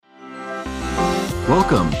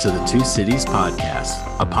Welcome to the Two Cities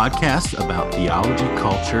Podcast, a podcast about theology,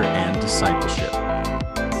 culture, and discipleship.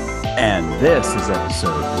 And this is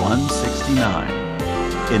episode 169.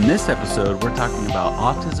 In this episode, we're talking about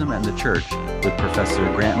autism and the church with Professor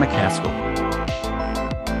Grant Macaskill.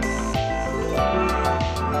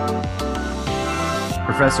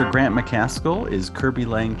 Professor Grant Macaskill is Kirby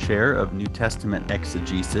Lang Chair of New Testament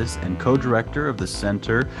Exegesis and co-director of the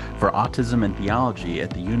Center for Autism and Theology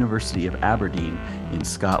at the University of Aberdeen in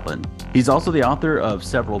Scotland. He's also the author of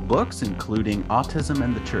several books, including Autism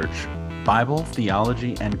and the Church, Bible,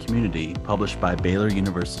 Theology, and Community, published by Baylor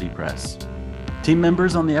University Press. Team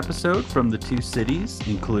members on the episode from the two cities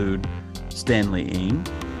include Stanley Ng,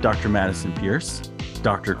 Dr. Madison Pierce,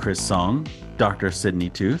 Dr. Chris Song, Dr.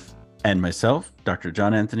 Sydney Tooth, and myself, Dr.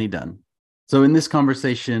 John Anthony Dunn. So in this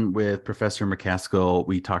conversation with Professor Macaskill,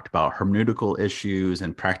 we talked about hermeneutical issues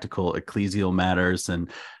and practical ecclesial matters. And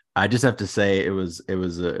I just have to say it was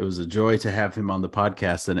a joy to have him on the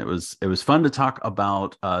podcast. And it was fun to talk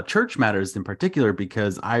about church matters in particular,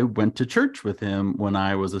 because I went to church with him when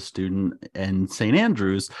I was a student in St.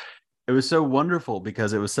 Andrews. It was so wonderful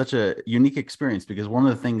because it was such a unique experience, because one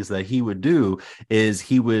of the things that he would do is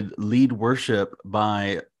he would lead worship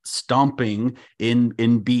by stomping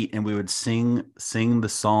in beat, and we would sing the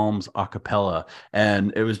Psalms a cappella,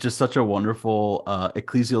 and it was just such a wonderful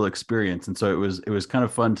ecclesial experience. And so it was kind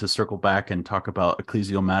of fun to circle back and talk about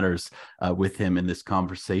ecclesial matters with him in this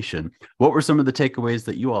conversation. What were some of the takeaways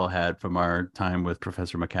that you all had from our time with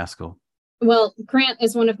Professor Macaskill? Well, Grant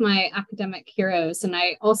is one of my academic heroes, and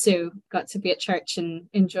I also got to be at church and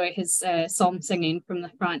enjoy his psalm singing from the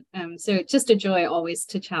front. So just a joy always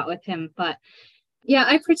to chat with him. But yeah,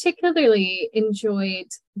 I particularly enjoyed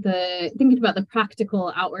thinking about the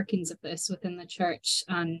practical outworkings of this within the church,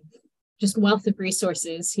 and just wealth of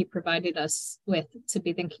resources he provided us with to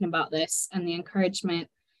be thinking about this, and the encouragement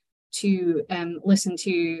to listen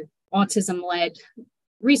to autism-led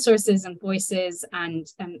resources and voices, and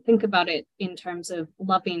think about it in terms of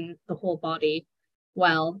loving the whole body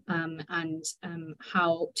well, and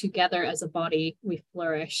how together as a body we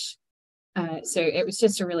flourish. So it was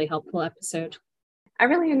just a really helpful episode. I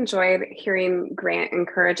really enjoyed hearing Grant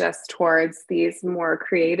encourage us towards these more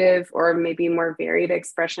creative or maybe more varied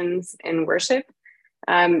expressions in worship.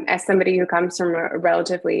 As somebody who comes from a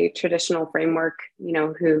relatively traditional framework,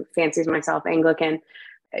 who fancies myself Anglican,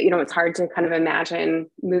 it's hard to kind of imagine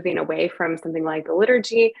moving away from something like the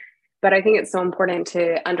liturgy. But I think it's so important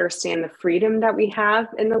to understand the freedom that we have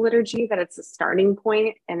in the liturgy, that it's a starting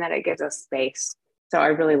point and that it gives us space. So I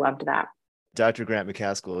really loved that. Dr. Grant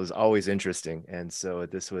Macaskill is always interesting. And so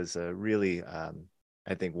this was a really,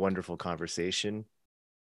 I think, wonderful conversation.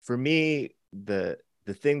 For me, the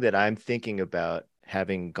thing that I'm thinking about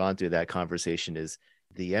having gone through that conversation is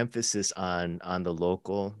the emphasis on the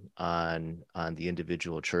local, on the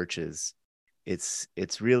individual churches. It's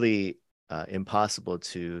really impossible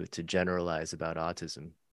to generalize about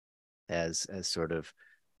autism as sort of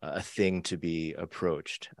a thing to be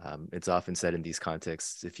approached. It's often said in these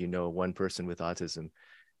contexts, if you know one person with autism,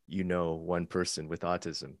 you know one person with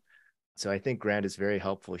autism. So I think Grant is very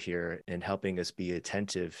helpful here in helping us be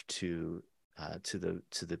attentive to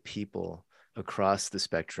the people across the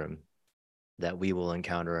spectrum that we will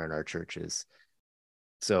encounter in our churches.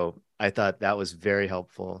 So I thought that was very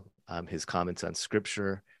helpful. His comments on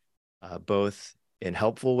scripture, both in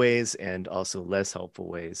helpful ways and also less helpful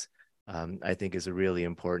ways, I think is a really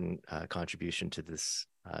important contribution to this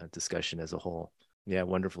discussion as a whole. Yeah,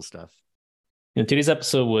 wonderful stuff. Today's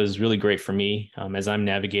episode was really great for me as I'm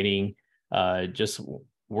navigating just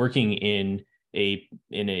working in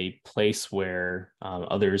a place where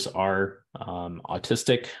others are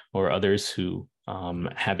autistic, or others who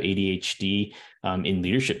have ADHD in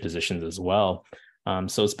leadership positions as well.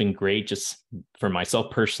 So it's been great just for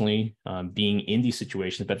myself personally, being in these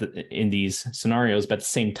situations, but in these scenarios, but at the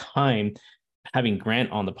same time, having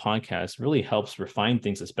Grant on the podcast really helps refine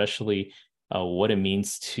things, especially what it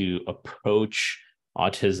means to approach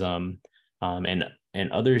autism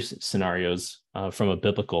and other scenarios from a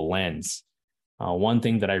biblical lens. One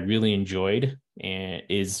thing that I really enjoyed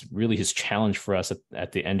is really his challenge for us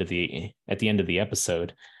at the end of the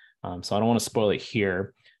episode. So I don't want to spoil it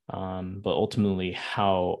here. But ultimately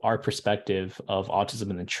how our perspective of autism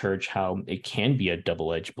in the church, how it can be a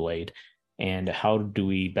double-edged blade, and how do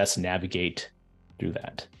we best navigate through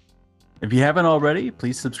that. If you haven't already,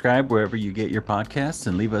 please subscribe wherever you get your podcasts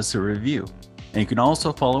and leave us a review. And you can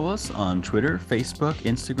also follow us on Twitter, Facebook,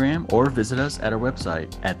 Instagram, or visit us at our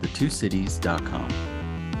website at thetwocities.com.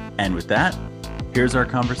 And with that, here's our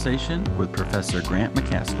conversation with Professor Grant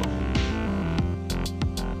Macaskill.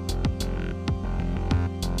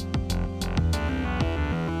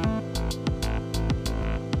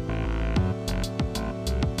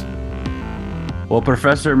 Well,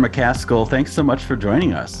 Professor Macaskill, thanks so much for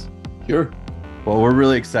joining us. Sure. Well, we're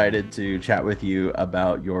really excited to chat with you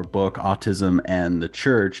about your book, Autism and the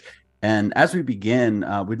Church. And as we begin,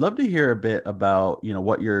 we'd love to hear a bit about,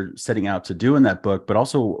 what you're setting out to do in that book, but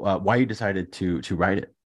also why you decided to write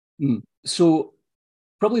it. So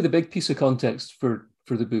probably the big piece of context for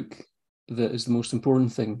the book that is the most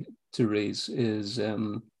important thing to raise is that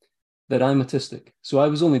I'm autistic. So I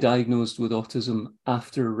was only diagnosed with autism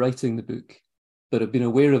after writing the book, but I've been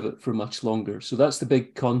aware of it for much longer. So that's the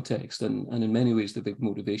big context and in many ways the big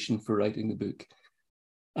motivation for writing the book.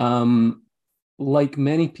 Like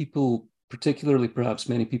many people, particularly perhaps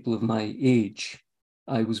many people of my age,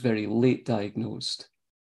 I was very late diagnosed.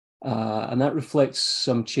 And that reflects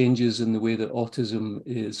some changes in the way that autism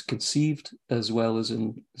is conceived, as well as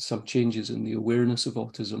in some changes in the awareness of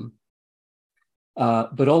autism.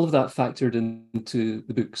 But all of that factored into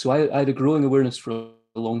the book. So I had a growing awareness for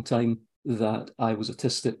a long time that I was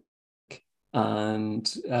autistic, and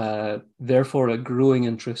therefore a growing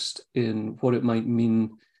interest in what it might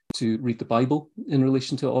mean to read the Bible in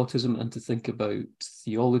relation to autism and to think about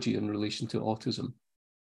theology in relation to autism.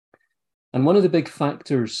 And one of the big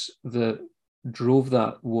factors that drove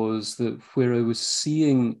that was that where I was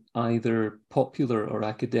seeing either popular or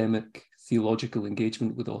academic theological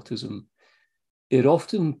engagement with autism, it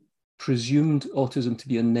often presumed autism to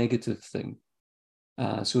be a negative thing.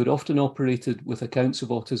 So it often operated with accounts of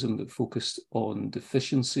autism that focused on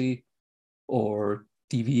deficiency or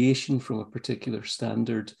deviation from a particular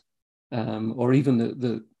standard, or even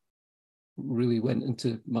that really went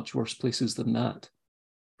into much worse places than that.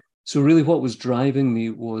 So really what was driving me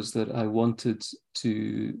was that I wanted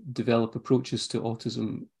to develop approaches to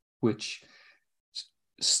autism which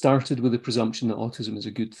started with the presumption that autism is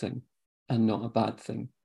a good thing and not a bad thing,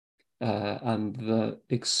 and that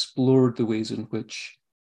explored the ways in which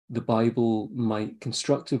the Bible might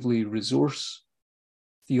constructively resource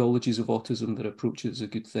theologies of autism that approach it as a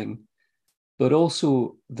good thing, but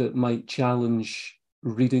also that might challenge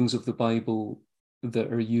readings of the Bible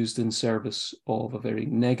that are used in service of a very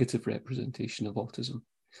negative representation of autism.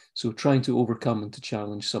 So trying to overcome and to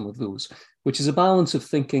challenge some of those, which is a balance of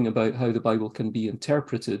thinking about how the Bible can be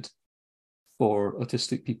interpreted for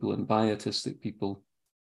autistic people and by autistic people,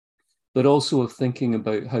 but also of thinking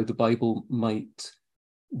about how the Bible might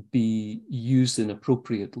be used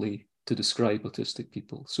inappropriately to describe autistic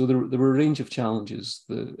people. So there were a range of challenges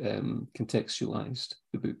that contextualized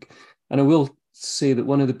the book. And I will say that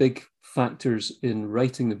one of the big factors in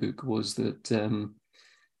writing the book was that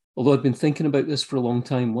although I'd been thinking about this for a long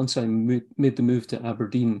time, once I made the move to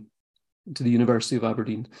Aberdeen, to the University of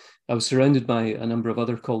Aberdeen, I was surrounded by a number of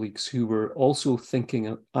other colleagues who were also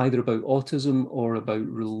thinking either about autism or about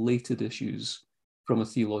related issues from a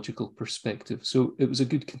theological perspective. So it was a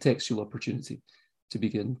good contextual opportunity to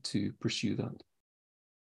begin to pursue that.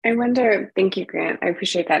 I wonder, thank you, Grant. I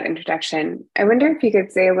appreciate that introduction. I wonder if you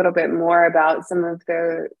could say a little bit more about some of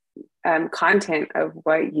the content of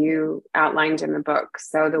what you outlined in the book.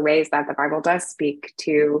 So the ways that the Bible does speak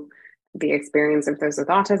to the experience of those with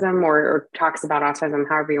autism or talks about autism,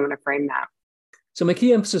 however you want to frame that. So my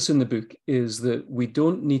key emphasis in the book is that we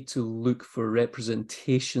don't need to look for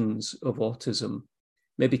representations of autism,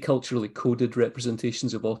 maybe culturally coded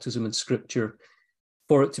representations of autism in scripture,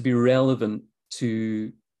 for it to be relevant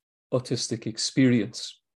to autistic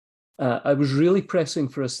experience. I was really pressing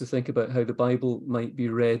for us to think about how the Bible might be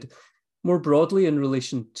read more broadly in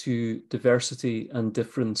relation to diversity and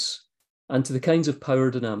difference, and to the kinds of power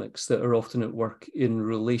dynamics that are often at work in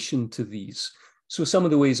relation to these. So some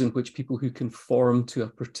of the ways in which people who conform to a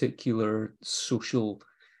particular social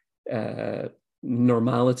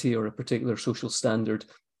normality or a particular social standard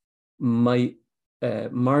might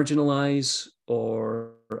marginalize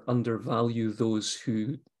or undervalue those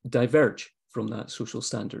who diverge from that social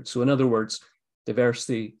standard. So in other words,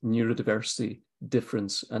 diversity, neurodiversity,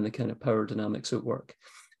 difference, and the kind of power dynamics at work.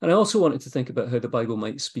 And I also wanted to think about how the Bible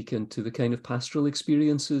might speak into the kind of pastoral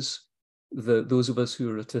experiences that those of us who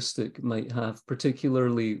are autistic might have,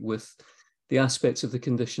 particularly with the aspects of the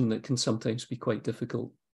condition that can sometimes be quite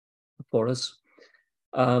difficult for us.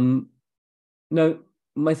 Now,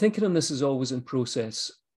 my thinking on this is always in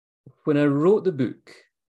process. When I wrote the book,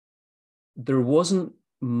 there wasn't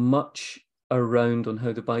much around on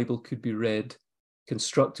how the Bible could be read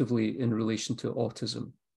constructively in relation to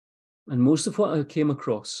autism. And most of what I came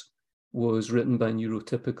across was written by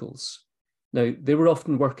neurotypicals. Now, they were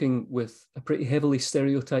often working with a pretty heavily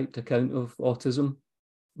stereotyped account of autism,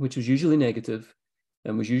 which was usually negative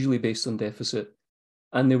and was usually based on deficit.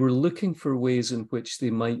 And they were looking for ways in which they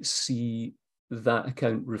might see that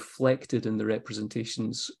account reflected in the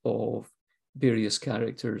representations of various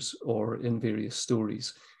characters or in various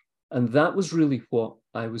stories. And that was really what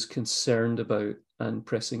I was concerned about and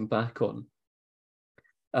pressing back on.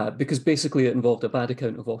 Because basically it involved a bad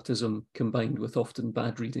account of autism combined with often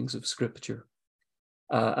bad readings of scripture.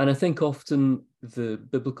 And I think often the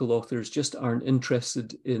biblical authors just aren't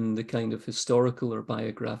interested in the kind of historical or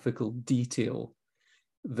biographical detail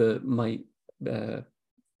that might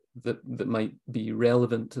be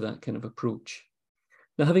relevant to that kind of approach.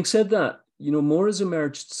 Now, having said that, more has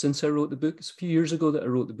emerged since I wrote the book. It's a few years ago that I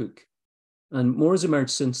wrote the book. And more has emerged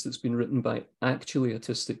since that's been written by actually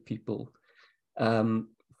autistic people,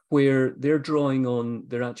 where they're drawing on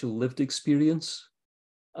their actual lived experience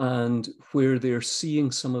and where they're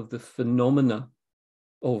seeing some of the phenomena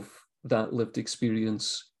of that lived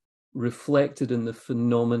experience reflected in the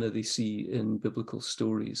phenomena they see in biblical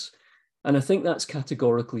stories. And I think that's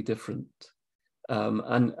categorically different.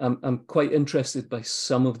 And I'm quite interested by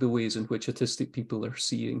some of the ways in which autistic people are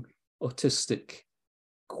seeing autistic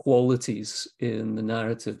qualities in the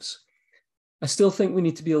narratives. I still think we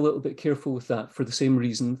need to be a little bit careful with that for the same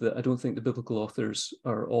reason that I don't think the biblical authors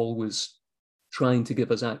are always trying to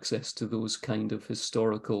give us access to those kind of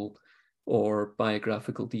historical or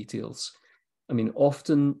biographical details. I mean,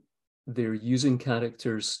 often they're using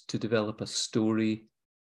characters to develop a story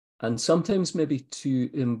and sometimes maybe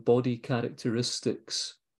to embody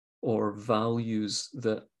characteristics or values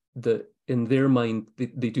that in their mind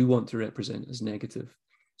they do want to represent as negative.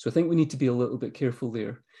 So I think we need to be a little bit careful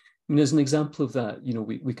there. I mean, as an example of that,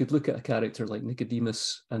 we could look at a character like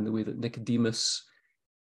Nicodemus and the way that Nicodemus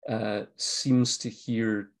seems to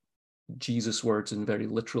hear Jesus' words in very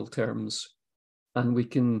literal terms. And we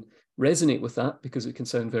can resonate with that because it can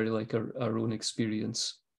sound very like our own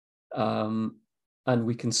experience. And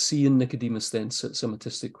we can see in Nicodemus then some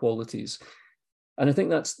autistic qualities. And I think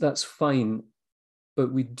that's fine,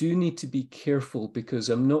 but we do need to be careful because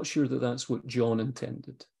I'm not sure that that's what John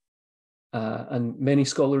intended. And many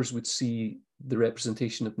scholars would see the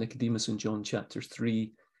representation of Nicodemus in John chapter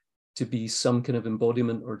 3 to be some kind of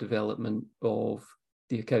embodiment or development of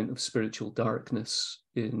the account of spiritual darkness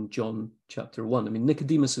in John chapter 1. I mean,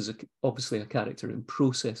 Nicodemus is obviously a character in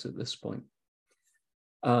process at this point.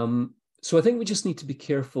 So I think we just need to be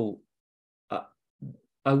careful.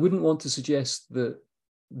 I wouldn't want to suggest that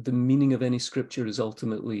the meaning of any scripture is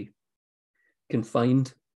ultimately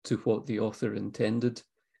confined to what the author intended.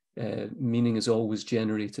 Meaning is always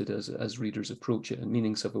generated as readers approach it, and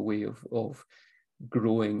meanings have a way of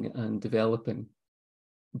growing and developing.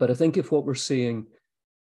 But I think if what we're saying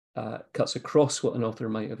cuts across what an author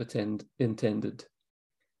might have intended,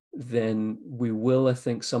 then we will, I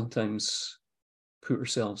think, sometimes put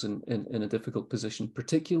ourselves in a difficult position,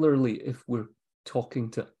 particularly if we're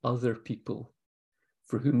talking to other people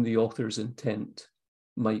for whom the author's intent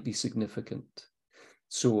might be significant.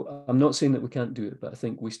 So I'm not saying that we can't do it, but I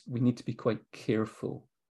think we need to be quite careful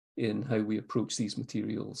in how we approach these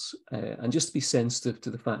materials and just be sensitive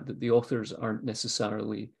to the fact that the authors aren't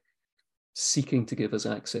necessarily seeking to give us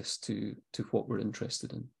access to what we're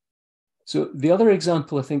interested in. So the other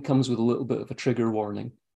example, I think, comes with a little bit of a trigger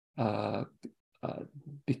warning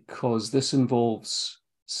because this involves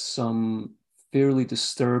some fairly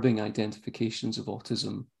disturbing identifications of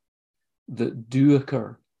autism that do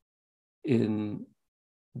occur in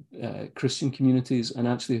Christian communities and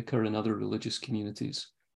actually occur in other religious communities,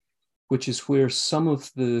 which is where some of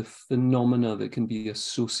the phenomena that can be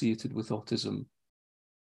associated with autism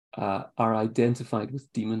are identified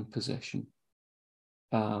with demon possession.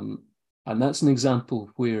 And that's an example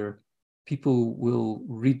where people will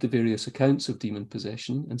read the various accounts of demon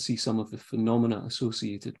possession and see some of the phenomena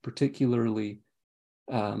associated, particularly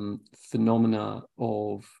phenomena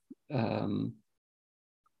of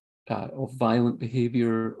violent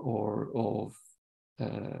behavior or of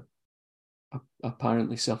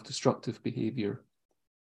apparently self-destructive behavior,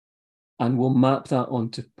 and will map that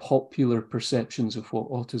onto popular perceptions of what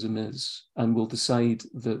autism is, and will decide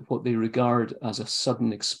that what they regard as a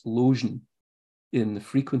sudden explosion in the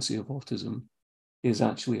frequency of autism is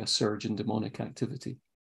actually a surge in demonic activity.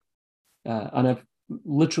 And I've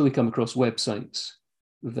literally come across websites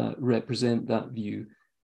that represent that view.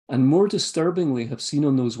 And more disturbingly, have seen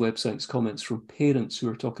on those websites comments from parents who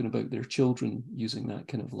are talking about their children using that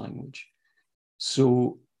kind of language.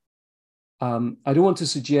 So I don't want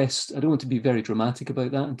to be very dramatic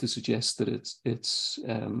about that and to suggest that it's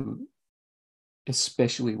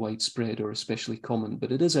especially widespread or especially common,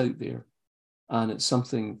 but it is out there. And it's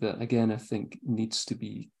something that, again, I think needs to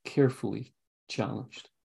be carefully challenged.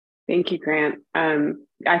 Thank you, Grant.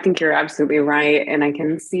 I think you're absolutely right. And I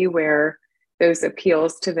can see where those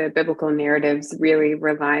appeals to the biblical narratives really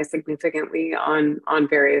rely significantly on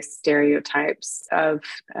various stereotypes of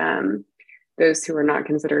those who are not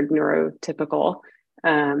considered neurotypical,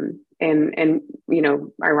 and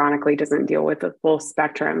ironically doesn't deal with the full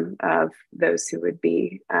spectrum of those who would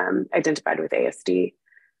be identified with ASD.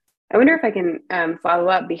 I wonder if I can follow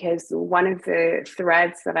up, because one of the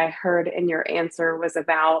threads that I heard in your answer was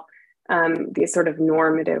about these sort of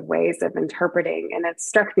normative ways of interpreting. And it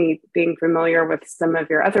struck me, being familiar with some of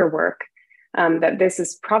your other work, that this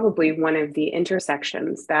is probably one of the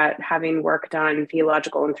intersections that, having worked on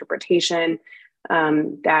theological interpretation,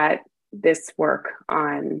 that this work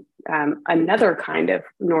on another kind of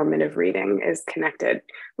normative reading is connected.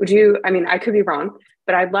 Would you, I mean, I could be wrong,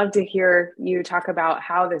 but I'd love to hear you talk about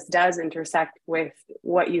how this does intersect with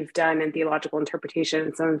what you've done in theological interpretation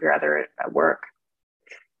and some of your other work.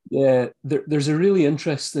 Yeah, there's a really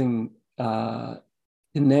interesting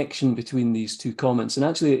connection between these two comments. And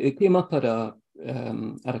actually, it came up at a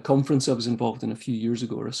conference I was involved in a few years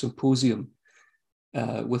ago, or a symposium,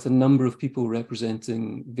 with a number of people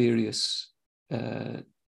representing various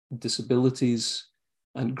disabilities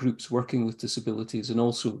and groups working with disabilities, and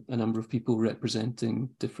also a number of people representing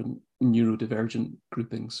different neurodivergent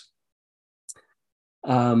groupings.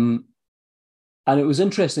 And it was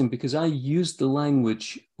interesting because I used the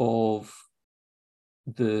language of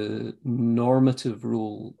the normative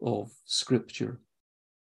role of Scripture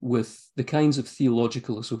with the kinds of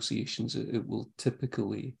theological associations it will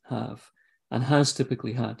typically have, and has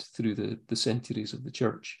typically had through the centuries of the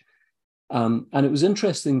church. And it was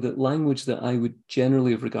interesting that language that I would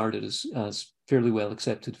generally have regarded as fairly well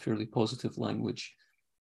accepted, fairly positive language,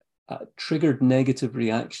 triggered negative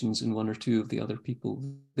reactions in one or two of the other people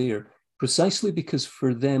there, precisely because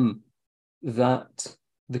for them, that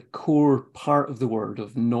the core part of the word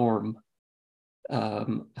of norm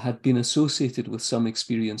had been associated with some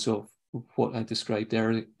experience of what I described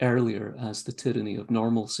earlier as the tyranny of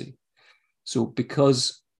normalcy. So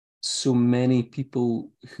because so many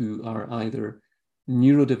people who are either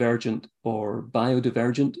neurodivergent or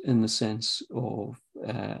biodivergent in the sense of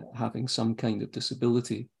having some kind of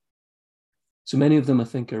disability, so many of them, I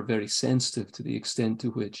think, are very sensitive to the extent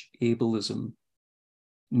to which ableism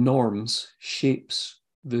norms, shapes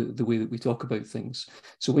the way that we talk about things.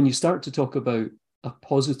 So when you start to talk about a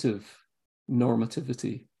positive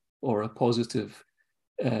normativity or a positive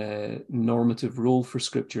normative role for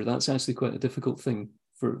Scripture, that's actually quite a difficult thing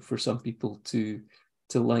for some people to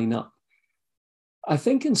line up. I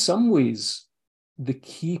think in some ways, the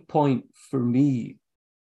key point for me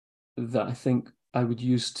that I think I would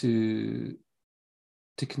use to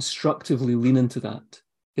constructively lean into that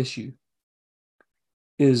issue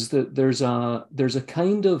is that there's a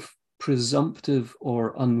kind of presumptive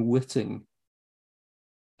or unwitting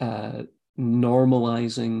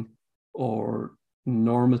normalizing or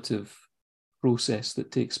normative process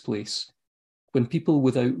that takes place when people,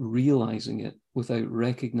 without realizing it, without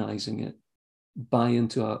recognizing it, buy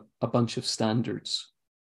into a bunch of standards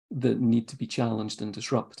that need to be challenged and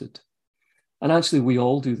disrupted. And actually, we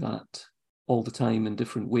all do that all the time in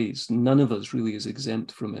different ways. None of us really is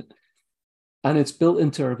exempt from it. And it's built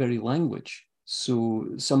into our very language. So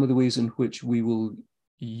some of the ways in which we will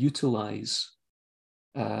utilize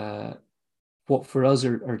what for us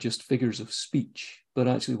are just figures of speech, but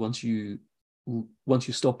actually once you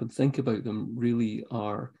stop and think about them, really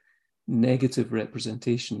are negative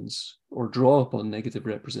representations or draw upon negative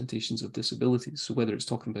representations of disabilities. So whether it's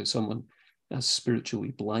talking about someone as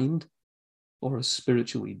spiritually blind or as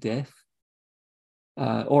spiritually deaf,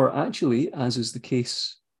 or actually, as is the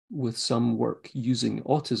case with some work using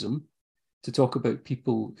autism, to talk about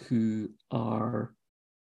people who are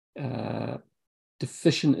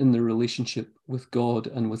deficient in their relationship with God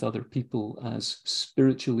and with other people as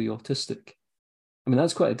spiritually autistic. I mean,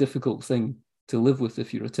 that's quite a difficult thing to live with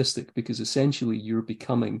if you're autistic, because essentially you're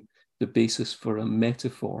becoming the basis for a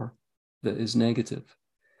metaphor that is negative.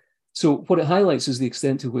 So what it highlights is the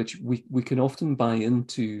extent to which we can often buy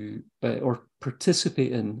into or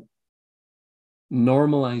participate in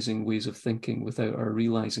normalizing ways of thinking without our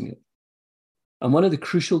realizing it. And one of the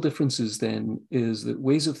crucial differences then is that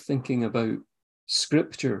ways of thinking about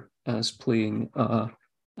Scripture as playing a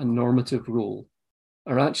normative role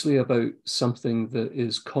are actually about something that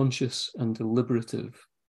is conscious and deliberative,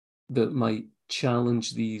 that might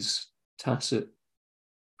challenge these tacit,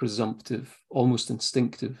 presumptive, almost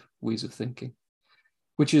instinctive ways of thinking,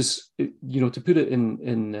 which is, to put it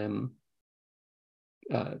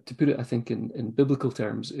I think in biblical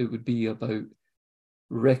terms, it would be about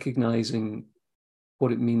recognizing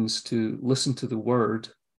what it means to listen to the word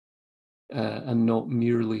and not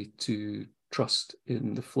merely to trust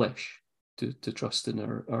in the flesh, to trust in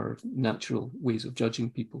our natural ways of judging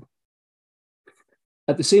people.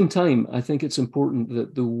 At the same time, I think it's important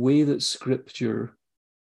that the way that Scripture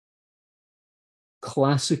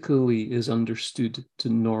classically is understood to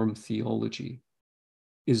norm theology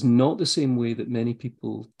is not the same way that many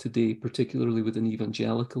people today, particularly within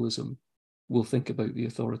evangelicalism, will think about the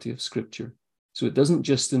authority of Scripture. So it doesn't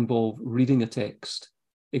just involve reading a text,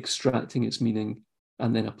 extracting its meaning,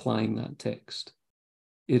 and then applying that text.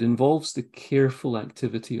 It involves the careful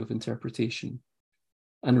activity of interpretation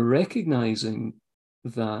and recognizing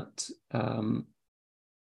that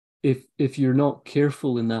if you're not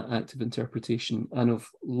careful in that act of interpretation and of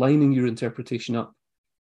lining your interpretation up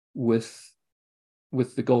with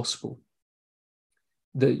the gospel,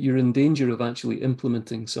 that you're in danger of actually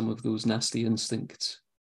implementing some of those nasty instincts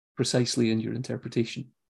precisely in your interpretation.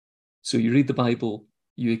 So you read the Bible,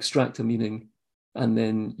 you extract a meaning, and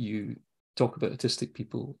then you talk about autistic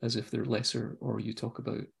people as if they're lesser, or you talk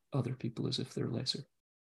about other people as if they're lesser.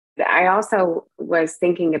 I also was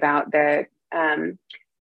thinking about the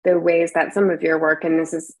ways that some of your work, and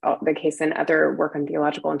this is the case in other work on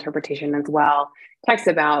theological interpretation as well, talks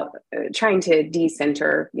about trying to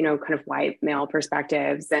decenter, kind of white male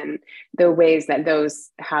perspectives and the ways that those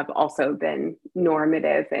have also been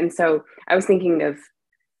normative. And so I was thinking of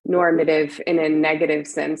normative in a negative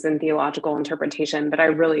sense in theological interpretation, but I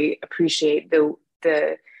really appreciate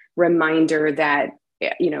the reminder that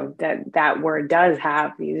that word does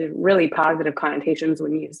have these really positive connotations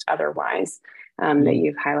when used otherwise, that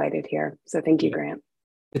you've highlighted here. So thank you, Grant.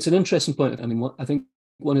 It's an interesting point. I mean, I think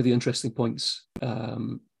one of the interesting points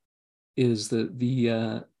is that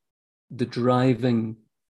the driving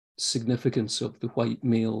significance of the white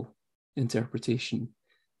male interpretation.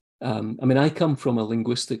 I mean, I come from a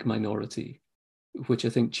linguistic minority, which I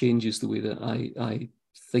think changes the way that I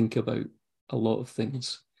think about a lot of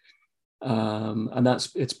things. And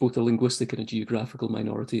it's both a linguistic and a geographical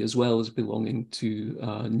minority, as well as belonging to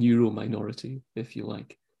a neuro minority, if you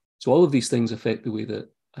like. So all of these things affect the way that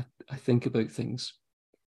I think about things.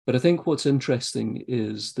 But I think what's interesting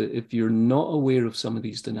is that if you're not aware of some of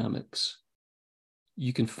these dynamics,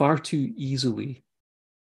 you can far too easily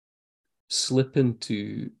slip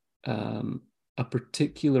into a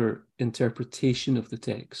particular interpretation of the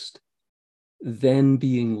text, then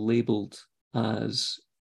being labeled as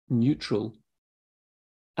neutral,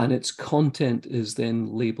 and its content is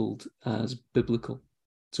then labeled as biblical.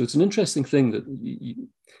 So it's an interesting thing that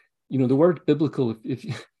the word biblical,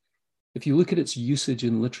 if you look at its usage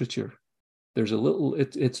in literature, there's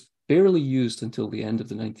it's barely used until the end of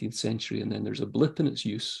the 19th century, and then there's a blip in its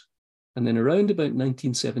use, and then around about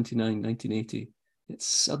 1979, 1980, it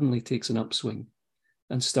suddenly takes an upswing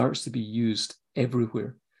and starts to be used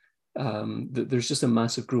everywhere. There's just a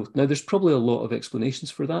massive growth. Now, there's probably a lot of explanations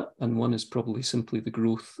for that, and one is probably simply the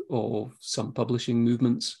growth of some publishing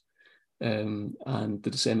movements and the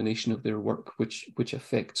dissemination of their work, which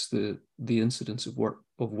affects the incidence of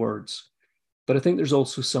words. But I think there's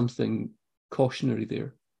also something cautionary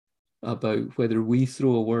there about whether we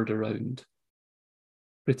throw a word around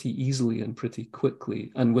pretty easily and pretty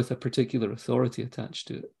quickly and with a particular authority attached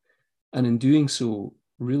to it, and in doing so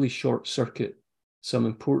really short circuit some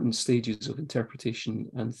important stages of interpretation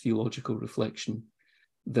and theological reflection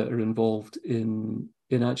that are involved in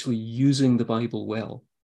actually using the Bible well,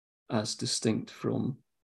 as distinct from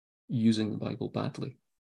using the Bible badly.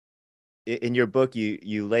 In your book,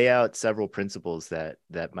 you lay out several principles that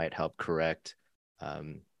might help correct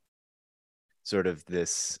sort of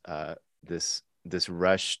this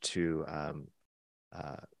rush to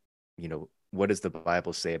what does the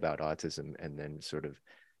Bible say about autism, and then sort of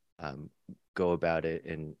go about it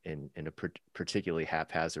in a particularly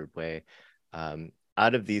haphazard way.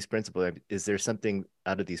 Out of these principles, is there something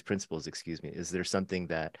that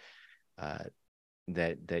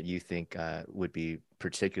that you think would be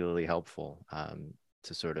particularly helpful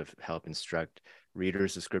to sort of help instruct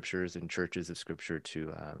readers of scriptures and churches of scripture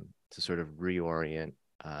to sort of reorient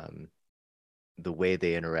the way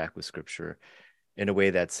they interact with scripture in a way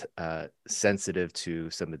that's sensitive to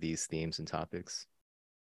some of these themes and topics?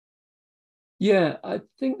 Yeah, I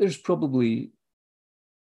think there's probably,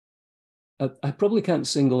 I probably can't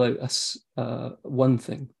single out one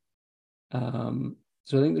thing.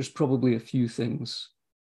 So I think there's probably a few things.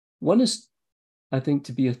 One is, I think,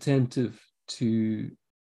 to be attentive to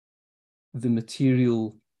the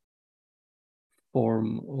material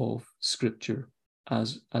form of scripture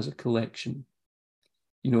as a collection.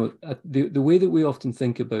 The way that we often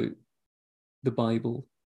think about the Bible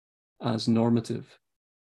as normative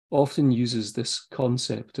often uses this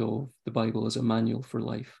concept of the Bible as a manual for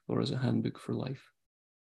life or as a handbook for life.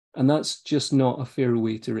 And that's just not a fair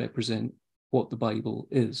way to represent what the Bible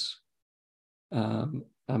is.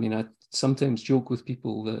 I mean, I sometimes joke with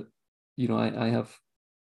people that, you know, I have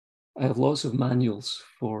lots of manuals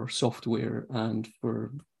for software and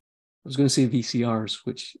for, I was going to say VCRs,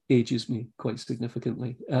 which ages me quite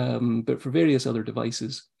significantly, but for various other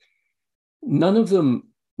devices. None of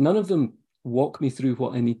them walk me through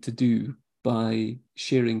what I need to do by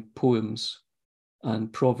sharing poems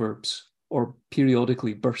and proverbs or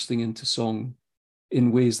periodically bursting into song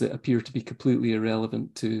in ways that appear to be completely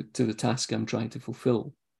irrelevant to the task I'm trying to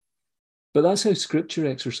fulfill. But that's how Scripture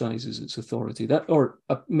exercises its authority. That, or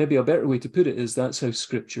maybe a better way to put it is, that's how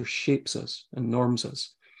Scripture shapes us and norms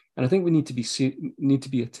us. And I think we need to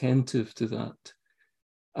be attentive to that.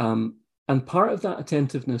 And part of that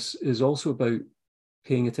attentiveness is also about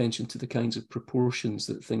paying attention to the kinds of proportions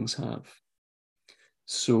that things have.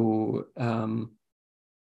 So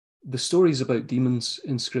the stories about demons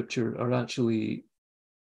in Scripture are actually,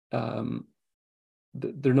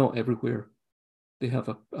 they're not everywhere. They have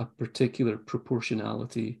a particular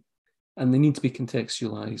proportionality, and they need to be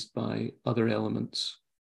contextualized by other elements.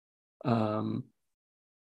 And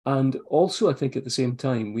also, I think at the same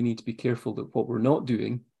time, we need to be careful that what we're not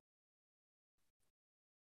doing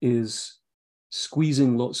is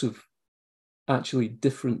squeezing lots of actually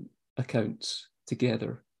different accounts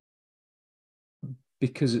together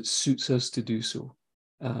because it suits us to do so.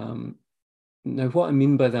 Now, what I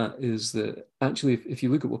mean by that is that actually, if you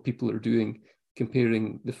look at what people are doing,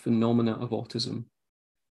 comparing the phenomena of autism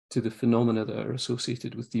to the phenomena that are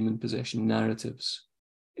associated with demon possession narratives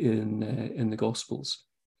in the Gospels,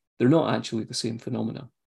 they're not actually the same phenomena.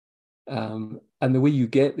 And the way you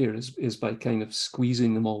get there is by kind of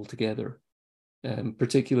squeezing them all together,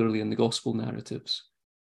 particularly in the Gospel narratives,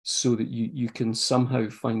 so that you can somehow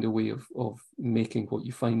find a way of making what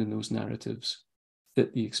you find in those narratives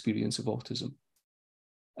fit the experience of autism.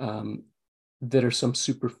 There are some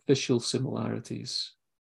superficial similarities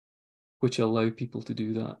which allow people to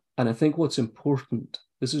do that. And I think what's important,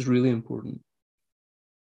 this is really important,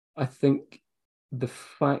 I think the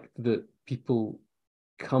fact that people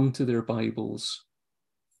come to their Bibles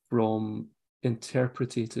from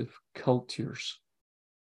interpretative cultures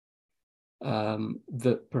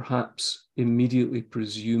that perhaps immediately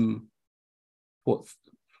presume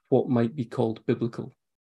what might be called biblical,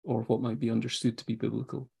 or what might be understood to be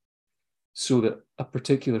biblical, so that a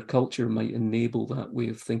particular culture might enable that way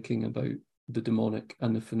of thinking about the demonic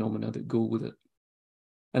and the phenomena that go with it.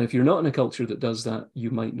 And if you're not in a culture that does that, you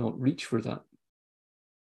might not reach for that.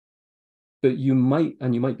 But you might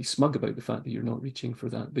be smug about the fact that you're not reaching for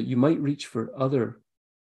that, but you might reach for other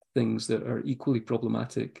things that are equally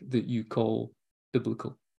problematic that you call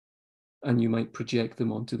biblical, and you might project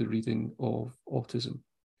them onto the reading of autism.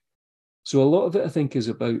 So a lot of it, I think, is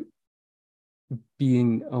about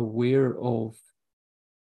being aware of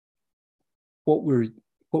what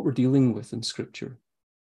we're dealing with in Scripture,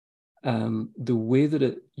 the way that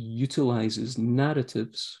it utilizes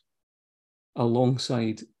narratives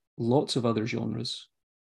alongside lots of other genres,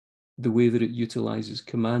 the way that it utilizes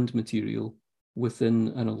command material within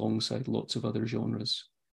and alongside lots of other genres,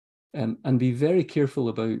 and be very careful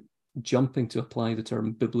about jumping to apply the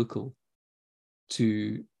term biblical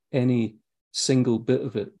to any single bit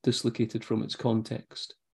of it dislocated from its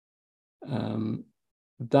context.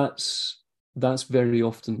 That's very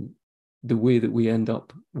often the way that we end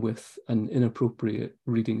up with an inappropriate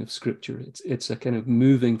reading of Scripture. It's a kind of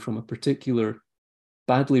moving from a particular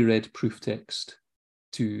badly read proof text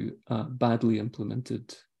to a badly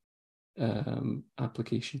implemented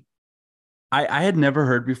application. I had never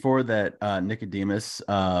heard before that Nicodemus,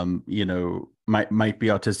 might be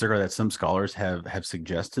autistic, or that some scholars have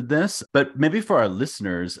suggested this. But maybe for our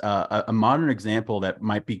listeners, a modern example that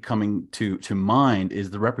might be coming to mind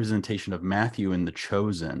is the representation of Matthew in The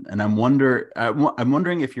Chosen. And I'm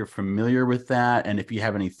wondering if you're familiar with that, and if you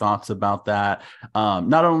have any thoughts about that.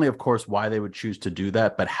 Not only, of course, why they would choose to do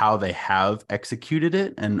that, but how they have executed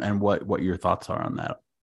it, and what your thoughts are on that.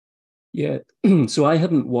 Yeah, so I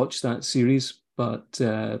hadn't watched that series, but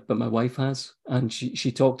my wife has, and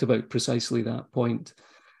she talked about precisely that point.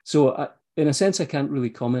 So in a sense, I can't really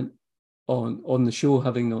comment on the show,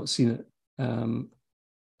 having not seen it.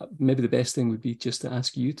 Maybe the best thing would be just to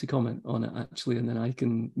ask you to comment on it, actually, and then I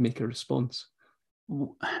can make a response.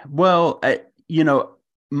 Well,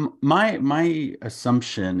 My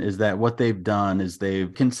assumption is that what they've done is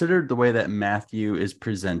they've considered the way that Matthew is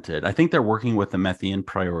presented. I think they're working with the Methian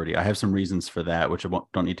priority. I have some reasons for that, which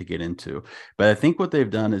don't need to get into. But I think what they've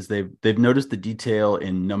done is they've noticed the detail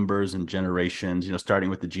in numbers and generations, starting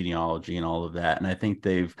with the genealogy and all of that. And I think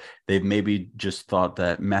they've maybe just thought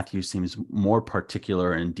that Matthew seems more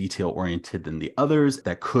particular and detail oriented than the others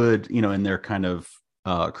that could, in their kind of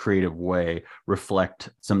creative way reflect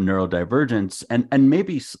some neurodivergence, and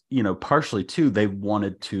maybe partially too they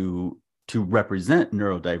wanted to represent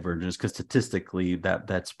neurodivergence because statistically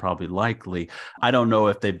that's probably likely. I don't know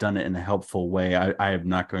if they've done it in a helpful way. I am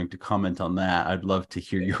not going to comment on that. I'd love to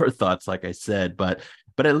hear your thoughts, like I said, but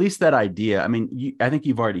at least that idea. I mean, I think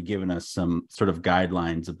you've already given us some sort of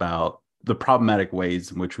guidelines about the problematic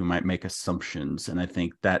ways in which we might make assumptions, and I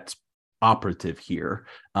think that's operative here.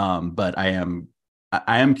 But I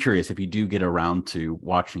am curious, if you do get around to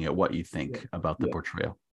watching it, what you think about the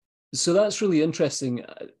portrayal. So that's really interesting.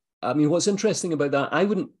 I mean, what's interesting about that, I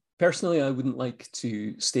wouldn't like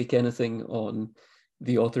to stake anything on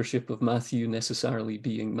the authorship of Matthew necessarily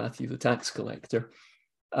being Matthew the tax collector.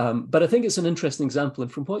 But I think it's an interesting example.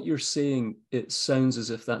 And from what you're saying, it sounds as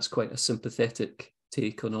if that's quite a sympathetic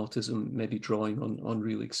take on autism, maybe drawing on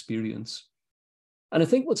real experience. And I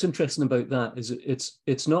think what's interesting about that is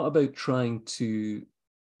it's not about trying to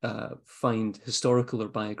find historical or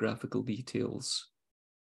biographical details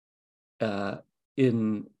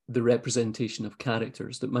in the representation of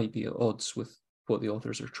characters that might be at odds with what the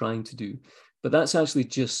authors are trying to do. But that's actually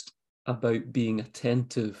just about being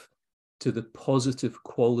attentive to the positive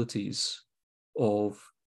qualities of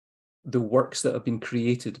the works that have been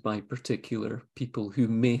created by particular people who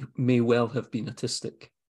may well have been autistic.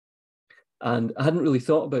 And I hadn't really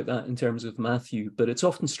thought about that in terms of Matthew, but it's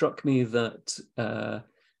often struck me that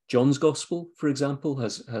John's Gospel, for example,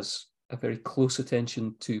 has a very close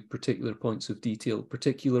attention to particular points of detail,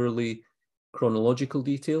 particularly chronological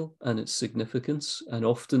detail and its significance, and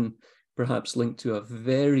often perhaps linked to a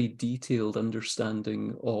very detailed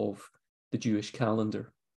understanding of the Jewish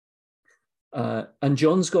calendar. And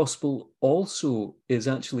John's Gospel also is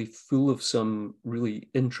actually full of some really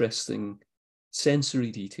interesting sensory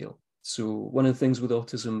detail. So one of the things with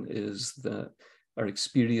autism is that our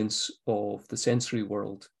experience of the sensory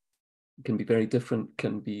world can be very different,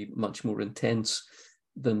 can be much more intense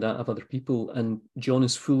than that of other people. And John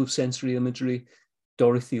is full of sensory imagery.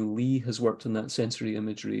 Dorothy Lee has worked on that sensory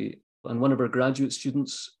imagery. And one of our graduate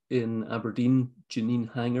students in Aberdeen,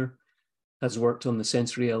 Janine Hanger, has worked on the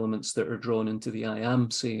sensory elements that are drawn into the I am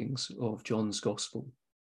sayings of John's Gospel.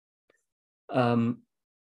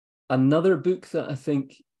 Another book that I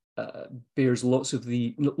think bears lots of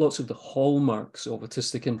the hallmarks of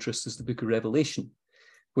autistic interest is the Book of Revelation,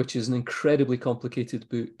 which is an incredibly complicated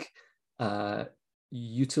book,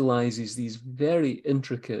 utilizes these very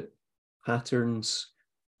intricate patterns,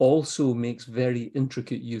 also makes very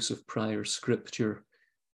intricate use of prior scripture,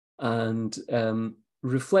 and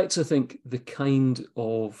reflects, I think, the kind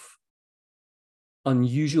of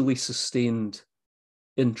unusually sustained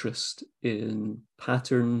interest in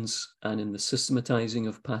patterns and in the systematizing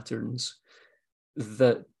of patterns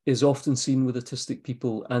that is often seen with autistic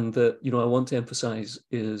people, and that, I want to emphasize,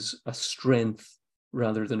 is a strength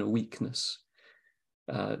rather than a weakness.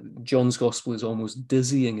 John's Gospel is almost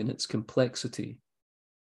dizzying in its complexity,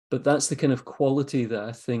 but that's the kind of quality that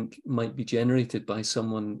I think might be generated by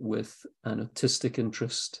someone with an autistic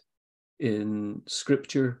interest in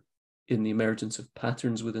scripture, in the emergence of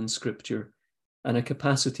patterns within scripture, and a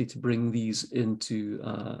capacity to bring these into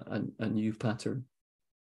a new pattern.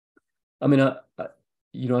 I mean,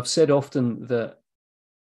 I've said often that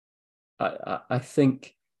I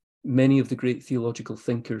think many of the great theological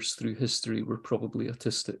thinkers through history were probably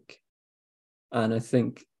autistic. And I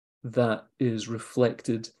think that is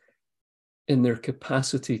reflected in their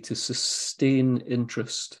capacity to sustain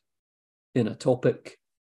interest in a topic,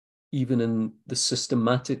 even in the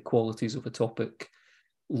systematic qualities of a topic,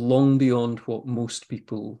 long beyond what most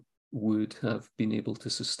people would have been able to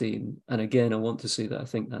sustain. And again, I want to say that I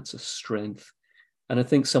think that's a strength. And I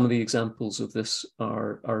think some of the examples of this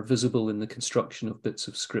are visible in the construction of bits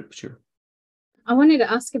of scripture. I wanted to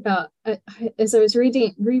ask about, as I was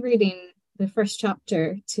rereading the first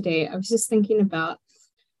chapter today, I was just thinking about,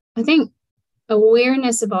 I think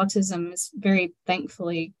awareness of autism is very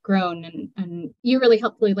thankfully grown, and you really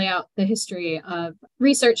helpfully lay out the history of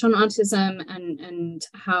research on autism and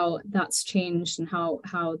how that's changed, and how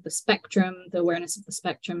the awareness of the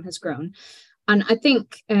spectrum has grown. And I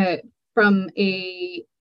think from maybe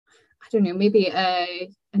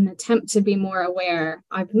an attempt to be more aware,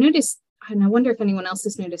 I've noticed, and I wonder if anyone else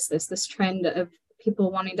has noticed this trend of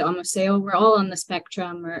people wanting to almost say, oh, we're all on the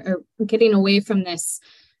spectrum, or getting away from this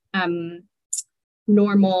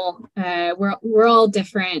normal, we're all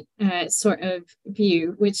different sort of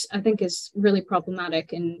view, which I think is really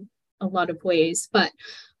problematic in a lot of ways. But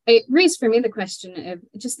it raised for me the question of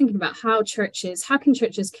just thinking about how can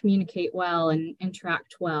churches communicate well and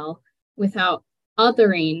interact well without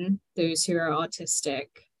othering those who are autistic,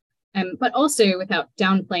 but also without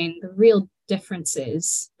downplaying the real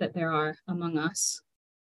differences that there are among us.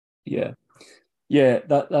 Yeah,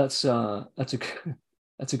 that's a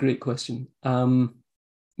great question.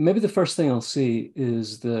 Maybe the first thing I'll say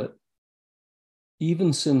is that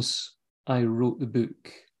even since I wrote the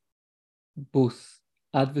book, both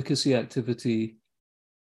advocacy activity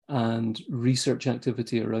and research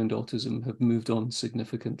activity around autism have moved on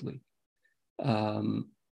significantly.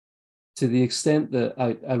 To the extent that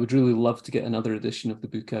I would really love to get another edition of the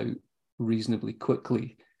book out reasonably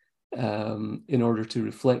quickly in order to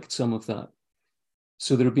reflect some of that.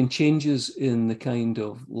 So there have been changes in the kind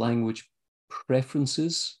of language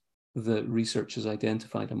preferences that research has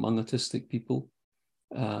identified among autistic people.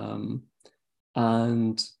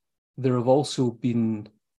 And there have also been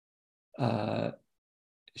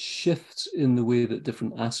shifts in the way that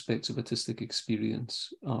different aspects of autistic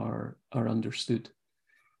experience are understood.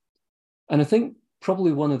 And I think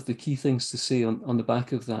probably one of the key things to say on the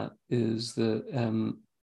back of that is that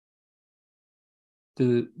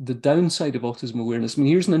the downside of autism awareness, I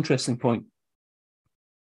mean, here's an interesting point.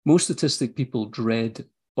 Most autistic people dread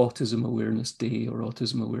Autism Awareness Day or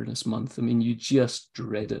Autism Awareness Month. I mean, you just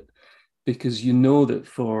dread it because you know that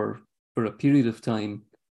for a period of time,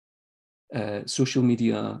 social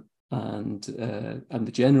media and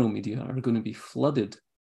the general media are going to be flooded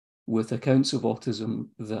with accounts of autism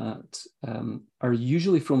that are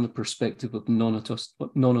usually from the perspective of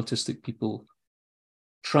non-autistic people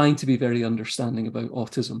trying to be very understanding about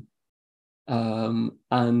autism.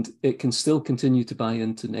 And it can still continue to buy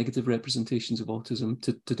into negative representations of autism,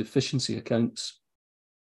 to deficiency accounts.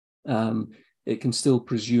 It can still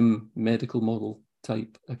presume medical model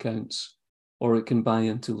type accounts, or it can buy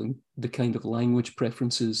into the kind of language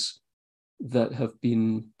preferences that have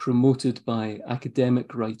been promoted by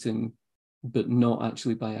academic writing, but not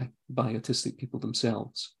actually by autistic people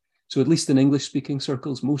themselves. So at least in English-speaking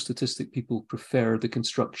circles, most autistic people prefer the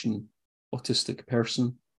construction autistic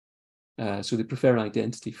person. So they prefer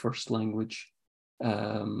identity first language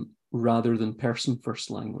rather than person first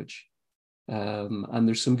language. And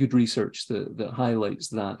there's some good research that highlights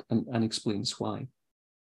that and explains why.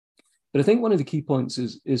 But I think one of the key points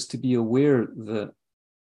is to be aware that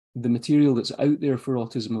the material that's out there for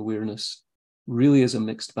autism awareness really is a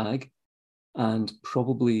mixed bag and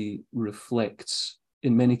probably reflects,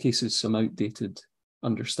 in many cases, some outdated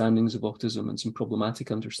understandings of autism and some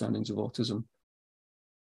problematic understandings of autism.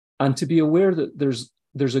 And to be aware that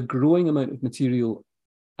there's a growing amount of material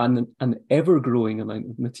and an ever-growing amount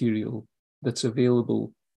of material that's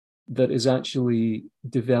available that is actually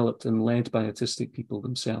developed and led by autistic people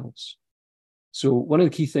themselves. So one of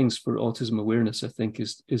the key things for autism awareness, I think,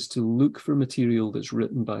 is to look for material that's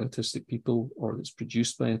written by autistic people or that's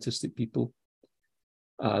produced by autistic people.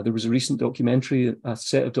 There was a recent documentary, a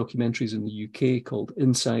set of documentaries in the UK called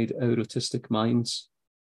Inside Our Autistic Minds,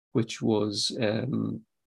 which was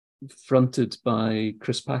fronted by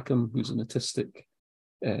Chris Packham, who's an autistic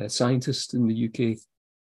scientist in the UK.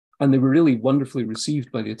 And they were really wonderfully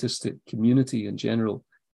received by the autistic community in general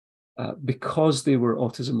because they were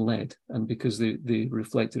autism-led and because they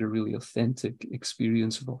reflected a really authentic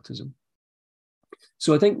experience of autism.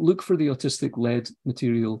 So I think look for the autistic-led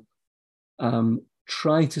material,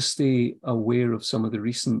 try to stay aware of some of the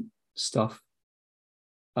recent stuff.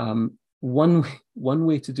 One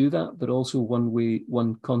way to do that, but also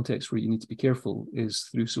one context where you need to be careful is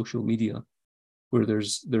through social media, where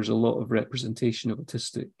there's a lot of representation of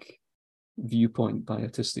autistic viewpoint by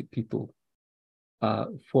autistic people.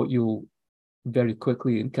 What you'll very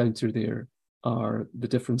quickly encounter there are the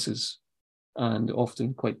differences, and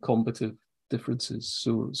often quite combative differences.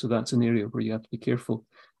 So that's an area where you have to be careful,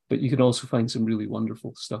 but you can also find some really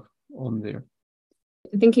wonderful stuff on there.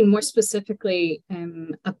 Thinking more specifically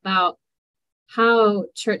about how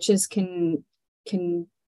churches can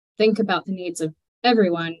think about the needs of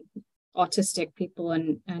everyone, autistic people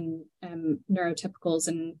and neurotypicals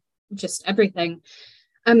and just everything.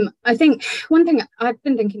 I think one thing I've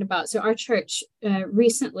been thinking about, so our church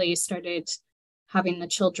recently started having the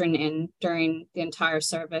children in during the entire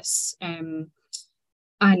service. And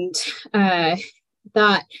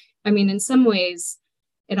that, I mean, in some ways,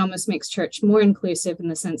 it almost makes church more inclusive in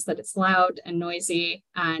the sense that it's loud and noisy.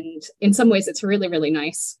 And in some ways, it's really, really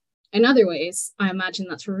nice. in other ways, I imagine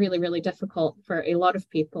that's really, really difficult for a lot of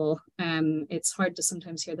people. It's hard to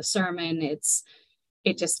sometimes hear the sermon.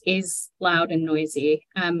 It just is loud and noisy.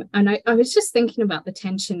 And I was just thinking about the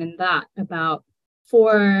tension in that, about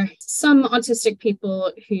for some autistic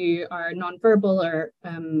people who are nonverbal or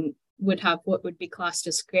would have what would be classed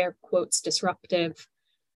as scare quotes disruptive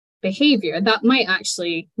behavior, that might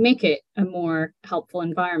actually make it a more helpful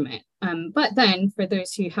environment. But then for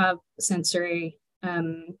those who have sensory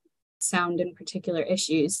sound and particular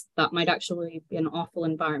issues, that might actually be an awful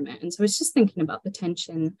environment. And so I was just thinking about the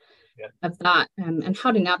tension of that and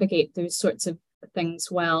how to navigate those sorts of things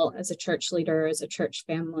well as a church leader, as a church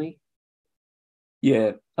family.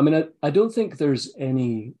 Yeah, I mean, I don't think there's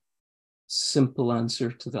any simple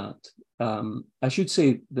answer to that. I should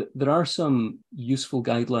say that there are some useful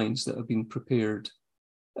guidelines that have been prepared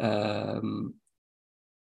that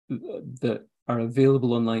are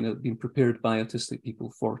available online, that have been prepared by autistic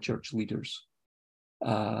people for church leaders.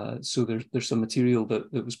 So there's some material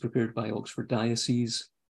that was prepared by Oxford Diocese,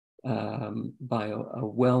 by a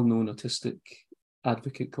well-known autistic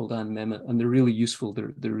advocate called Anne Memmott, and they're really useful.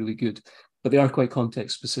 They're really good, but they are quite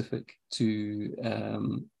context specific to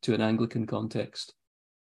an Anglican context.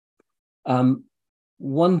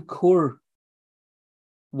 One core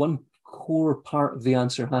part of the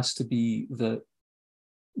answer has to be that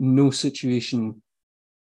no situation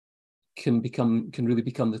can really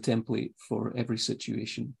become the template for every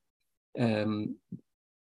situation. Every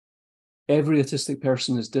autistic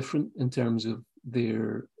person is different in terms of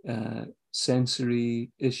their sensory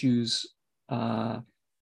issues and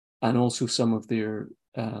also some of their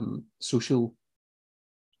social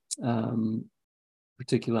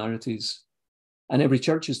particularities. And every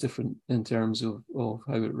church is different in terms of how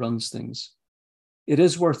it runs things. It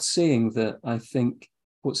is worth saying that I think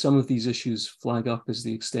what some of these issues flag up is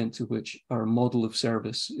the extent to which our model of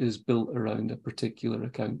service is built around a particular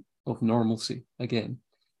account of normalcy again.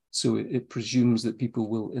 So it presumes that people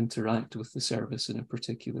will interact with the service in a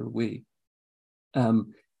particular way.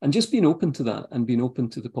 And just being open to that and being open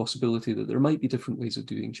to the possibility that there might be different ways of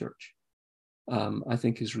doing church, I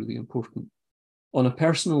think is really important. On a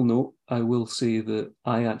personal note, I will say that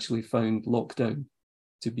I actually found lockdown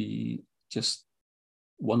to be just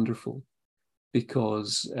wonderful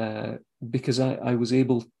because I was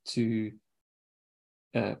able to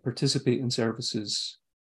participate in services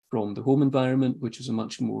from the home environment, which is a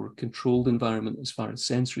much more controlled environment as far as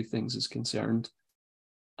sensory things is concerned.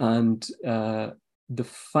 And the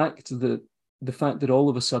fact that all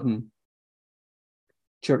of a sudden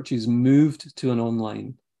churches moved to an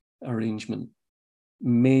online arrangement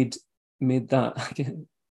made that, again,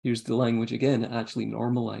 here's the language again, it actually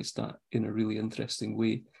normalized that in a really interesting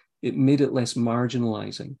way. It made it less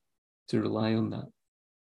marginalizing to rely on that.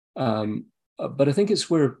 But I think it's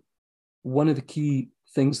where one of the key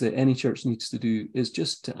things that any church needs to do is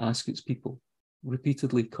just to ask its people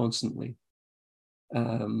repeatedly, constantly,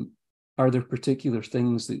 are there particular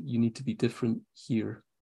things that you need to be different here,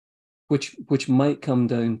 which might come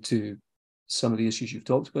down to some of the issues you've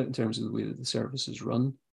talked about in terms of the way that the service is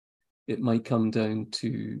run. It might come down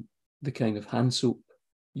to the kind of hand soap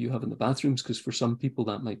you have in the bathrooms, because for some people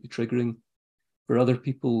that might be triggering. For other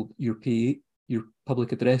people, your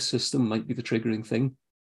public address system might be the triggering thing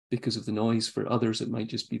because of the noise. For others, it might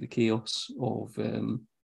just be the chaos of the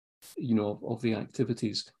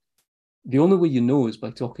activities. The only way you know is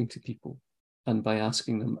by talking to people and by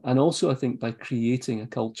asking them. And also, I think, by creating a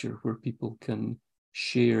culture where people can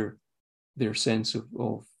share their sense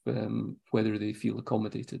of whether they feel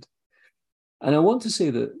accommodated. And I want to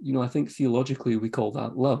say that, I think theologically we call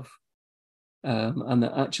that love. And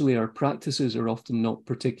that actually our practices are often not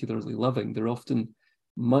particularly loving. They're often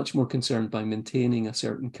much more concerned by maintaining a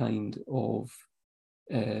certain kind of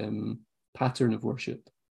pattern of worship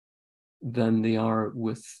than they are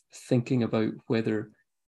with thinking about whether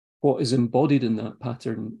what is embodied in that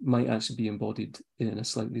pattern might actually be embodied in a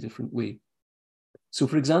slightly different way. So,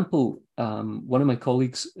 for example, one of my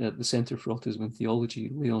colleagues at the Centre for Autism and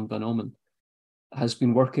Theology, Leon Van Ommen, has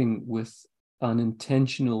been working with an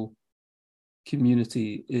intentional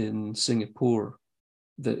community in Singapore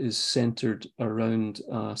that is centered around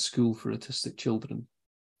a school for autistic children.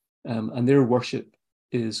 And their worship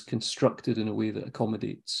is constructed in a way that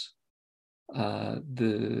accommodates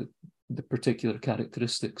the particular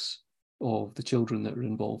characteristics of the children that are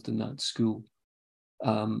involved in that school.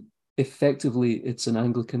 Effectively, it's an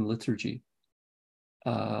Anglican liturgy,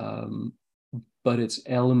 but its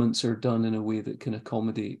elements are done in a way that can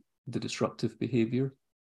accommodate the disruptive behavior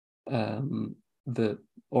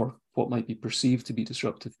or what might be perceived to be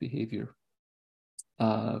disruptive behavior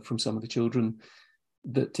from some of the children.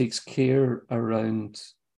 that takes care around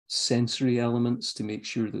sensory elements to make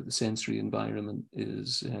sure that the sensory environment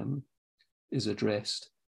is addressed.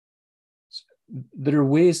 There are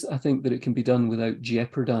ways, I think, that it can be done without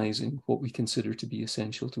jeopardizing what we consider to be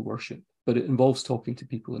essential to worship, but it involves talking to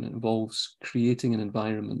people, and it involves creating an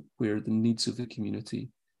environment where the needs of the community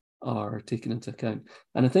are taken into account.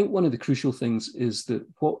 And I think one of the crucial things is that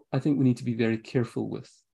what I think we need to be very careful with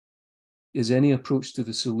is any approach to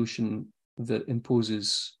the solution that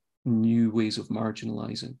imposes new ways of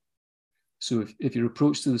marginalizing. So if your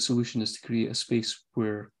approach to the solution is to create a space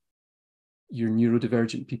where your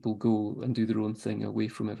neurodivergent people go and do their own thing away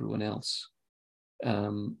from everyone else,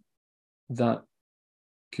 that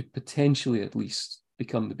could potentially at least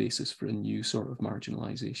become the basis for a new sort of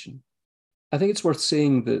marginalization. I think it's worth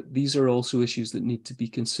saying that these are also issues that need to be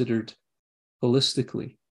considered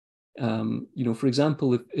holistically. For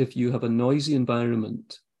example, if you have a noisy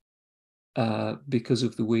environment because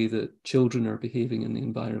of the way that children are behaving in the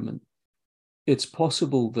environment, it's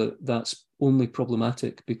possible that that's only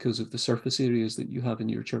problematic because of the surface areas that you have in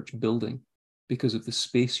your church building, because of the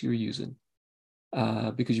space you're using,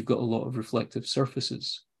 because you've got a lot of reflective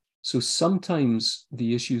surfaces. So sometimes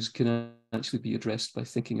the issues can actually be addressed by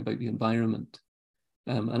thinking about the environment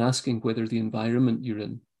and asking whether the environment you're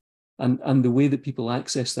in and the way that people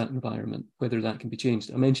access that environment, whether that can be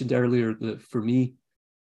changed. I mentioned earlier that for me,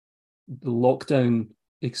 the lockdown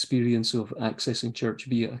experience of accessing church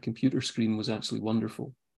via a computer screen was actually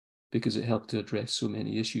wonderful because it helped to address so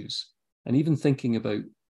many issues. And even thinking about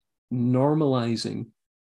normalizing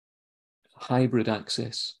hybrid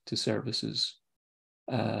access to services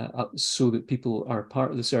so that people are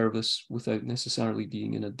part of the service without necessarily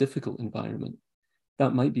being in a difficult environment,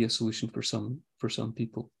 that might be a solution for some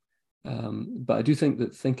people. But I do think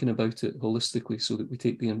that thinking about it holistically so that we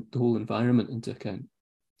take the whole environment into account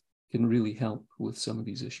can really help with some of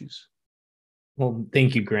these issues. Well,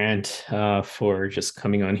 thank you, Grant, for just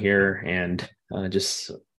coming on here and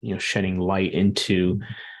just shedding light into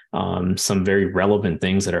some very relevant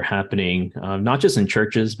things that are happening, not just in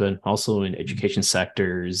churches, but also in education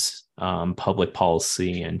sectors, public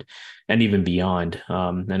policy, and even beyond.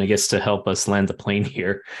 And I guess to help us land the plane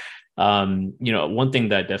here, one thing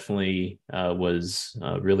that definitely was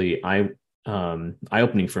really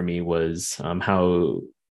eye-opening for me was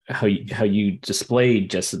how you displayed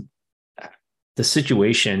just the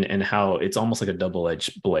situation and how it's almost like a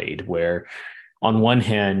double-edged blade, where on one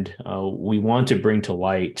hand, we want to bring to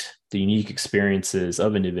light the unique experiences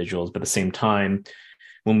of individuals, but at the same time,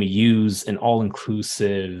 when we use an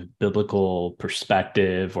all-inclusive biblical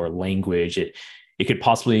perspective or language, it could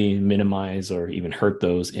possibly minimize or even hurt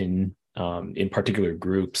those in particular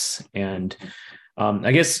groups. And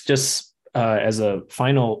I guess just as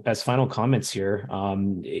final comments here,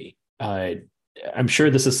 I'm sure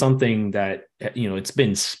this is something that it's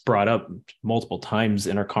been brought up multiple times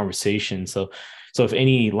in our conversation. So if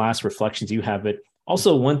any last reflections you have, but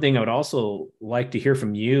also one thing I would also like to hear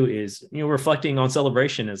from you is reflecting on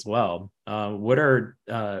celebration as well.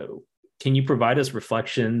 Can you provide us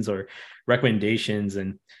reflections or recommendations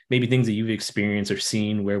and maybe things that you've experienced or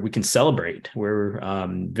seen where we can celebrate, where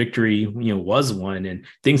victory was won, and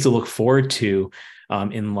things to look forward to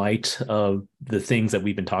in light of the things that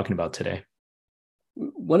we've been talking about today?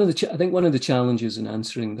 I think one of the challenges in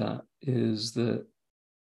answering that is that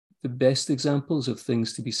the best examples of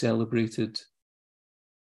things to be celebrated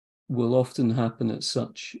will often happen at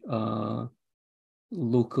such a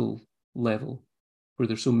local level where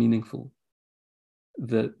they're so meaningful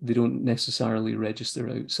that they don't necessarily register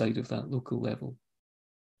outside of that local level.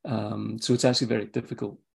 So it's actually very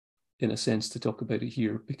difficult in a sense to talk about it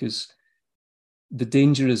here, because the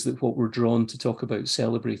danger is that what we're drawn to talk about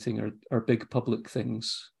celebrating are big public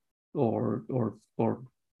things or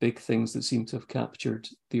big things that seem to have captured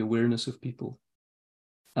the awareness of people.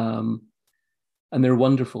 And they're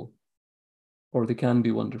wonderful, or they can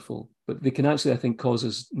be wonderful, but they can actually, I think, cause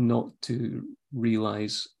us not to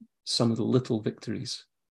realize some of the little victories,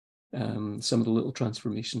 some of the little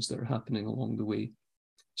transformations that are happening along the way.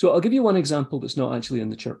 So I'll give you one example that's not actually in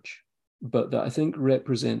the church, but that I think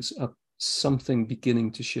represents something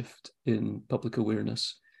beginning to shift in public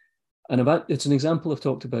awareness. And it's an example I've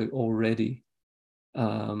talked about already,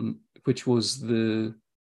 which was a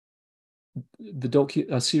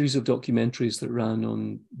series of documentaries that ran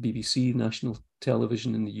on BBC national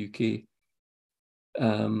television in the UK,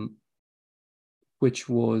 which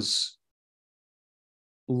was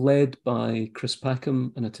led by Chris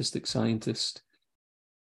Packham, an autistic scientist,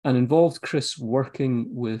 and involved Chris working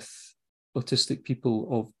with autistic people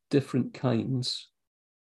of different kinds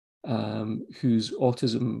whose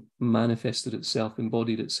autism manifested itself,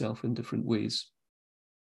 embodied itself in different ways,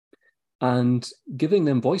 and giving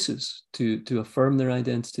them voices to affirm their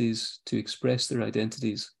identities, to express their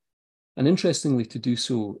identities, and interestingly, to do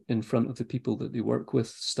so in front of the people that they work with,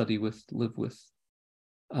 study with, live with,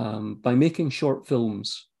 by making short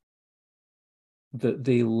films that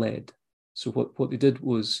they led. So what they did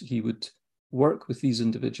was he would work with these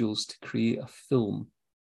individuals to create a film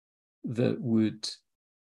that would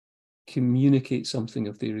communicate something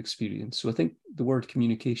of their experience. So I think the word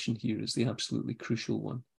communication here is the absolutely crucial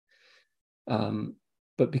one.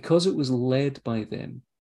 But because it was led by them,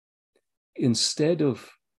 instead of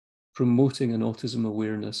promoting an autism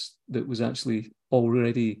awareness that was actually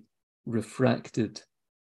already refracted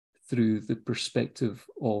through the perspective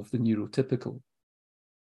of the neurotypical,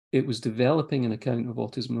 it was developing an account of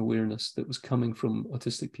autism awareness that was coming from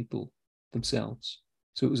autistic people themselves.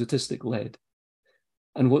 So it was autistic led.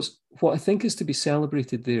 And what I think is to be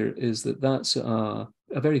celebrated there is that that's a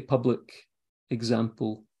very public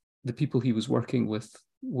example. The people he was working with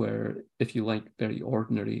were, if you like, very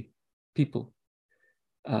ordinary people.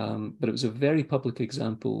 But it was a very public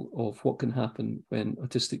example of what can happen when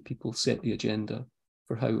autistic people set the agenda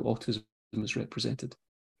for how autism is represented.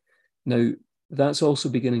 Now, that's also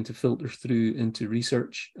beginning to filter through into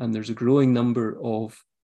research, and there's a growing number of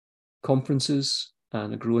conferences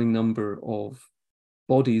and a growing number of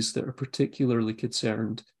bodies that are particularly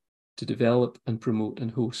concerned to develop and promote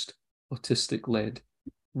and host autistic-led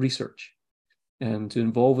research, and to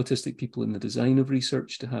involve autistic people in the design of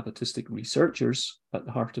research, to have autistic researchers at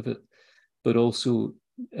the heart of it, but also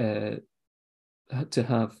to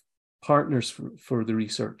have partners for the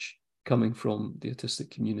research coming from the autistic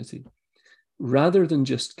community, rather than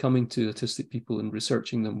just coming to autistic people and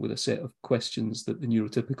researching them with a set of questions that the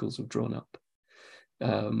neurotypicals have drawn up,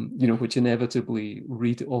 which inevitably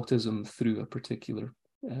read autism through a particular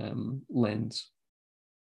lens.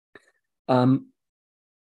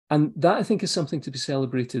 And that, I think, is something to be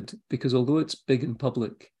celebrated, because although it's big and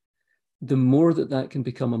public, the more that can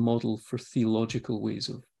become a model for theological ways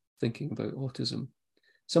of thinking about autism.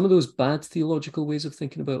 Some of those bad theological ways of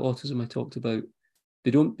thinking about autism I talked about,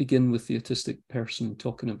 they don't begin with the autistic person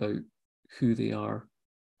talking about who they are,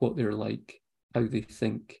 what they're like, how they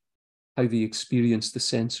think, how they experience the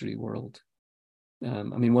sensory world.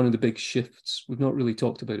 One of the big shifts, we've not really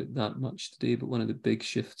talked about it that much today, but one of the big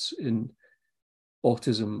shifts in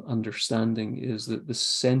autism understanding is that the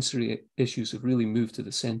sensory issues have really moved to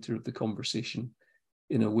the center of the conversation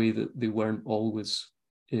in a way that they weren't always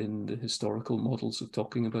in the historical models of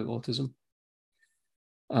talking about autism.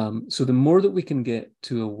 So the more that we can get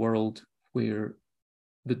to a world where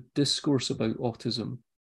the discourse about autism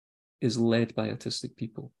is led by autistic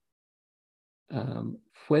people,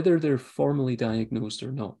 whether they're formally diagnosed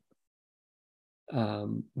or not,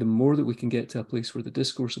 the more that we can get to a place where the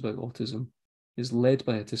discourse about autism is led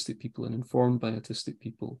by autistic people and informed by autistic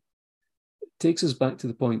people, it takes us back to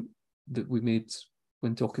the point that we made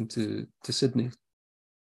when talking to Sydney,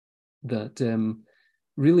 that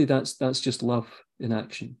really that's just love in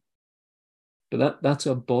action. But that's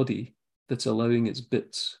a body that's allowing its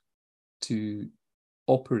bits to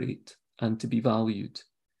operate and to be valued,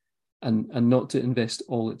 and not to invest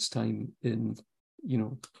all its time in,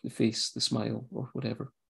 the face, the smile, or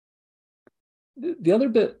whatever. The other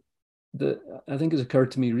bit that I think has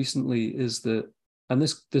occurred to me recently is that, and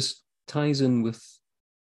this ties in with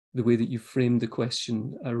the way that you framed the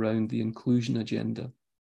question around the inclusion agenda.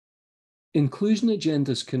 Inclusion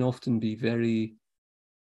agendas can often be very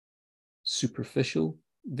superficial.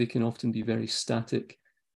 They can often be very static.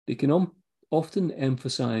 They can often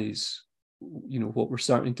emphasize, what we're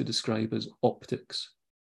starting to describe as optics,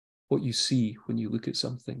 what you see when you look at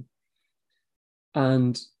something.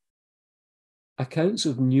 And accounts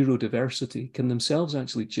of neurodiversity can themselves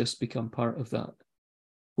actually just become part of that,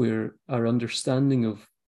 where our understanding of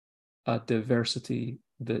a diversity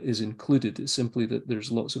that is included is simply that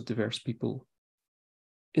there's lots of diverse people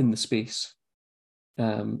in the space,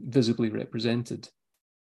 visibly represented.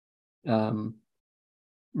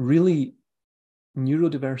 Really,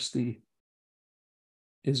 neurodiversity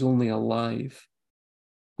is only alive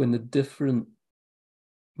when the different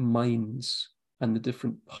minds and the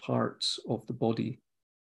different parts of the body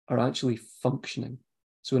are actually functioning.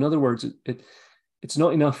 So in other words, it's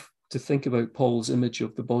not enough to think about Paul's image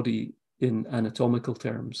of the body in anatomical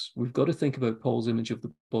terms. We've got to think about Paul's image of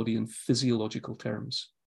the body in physiological terms.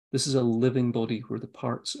 This is a living body where the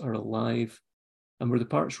parts are alive and where the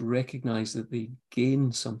parts recognize that they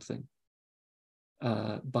gain something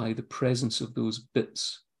by the presence of those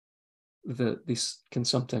bits that they can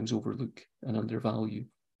sometimes overlook and undervalue.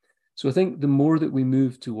 So I think the more that we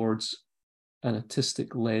move towards an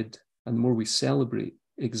autistic-led, and the more we celebrate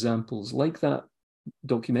examples like that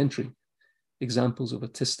documentary, examples of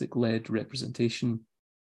autistic-led representation,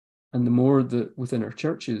 and the more that within our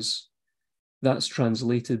churches, that's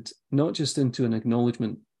translated not just into an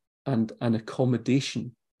acknowledgement and an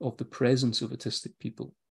accommodation of the presence of autistic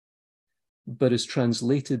people, but is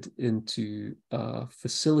translated into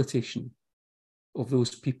facilitation of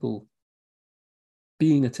those people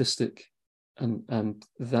being autistic, and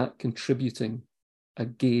that contributing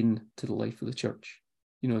again to the life of the church.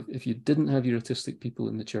 You know, if you didn't have your autistic people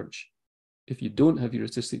in the church, if you don't have your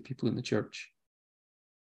autistic people in the church,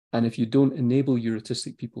 and if you don't enable your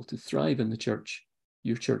autistic people to thrive in the church,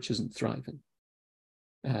 your church isn't thriving.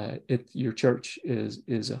 Your church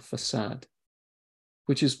is a facade,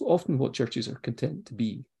 which is often what churches are content to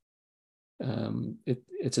be.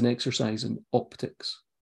 It's an exercise in optics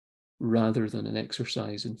rather than an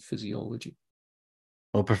exercise in physiology.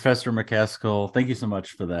 Well, Professor Macaskill, thank you so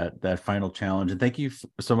much for that final challenge, and thank you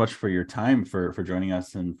so much for your time for joining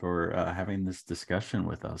us and for having this discussion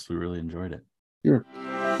with us. We really enjoyed it. Sure.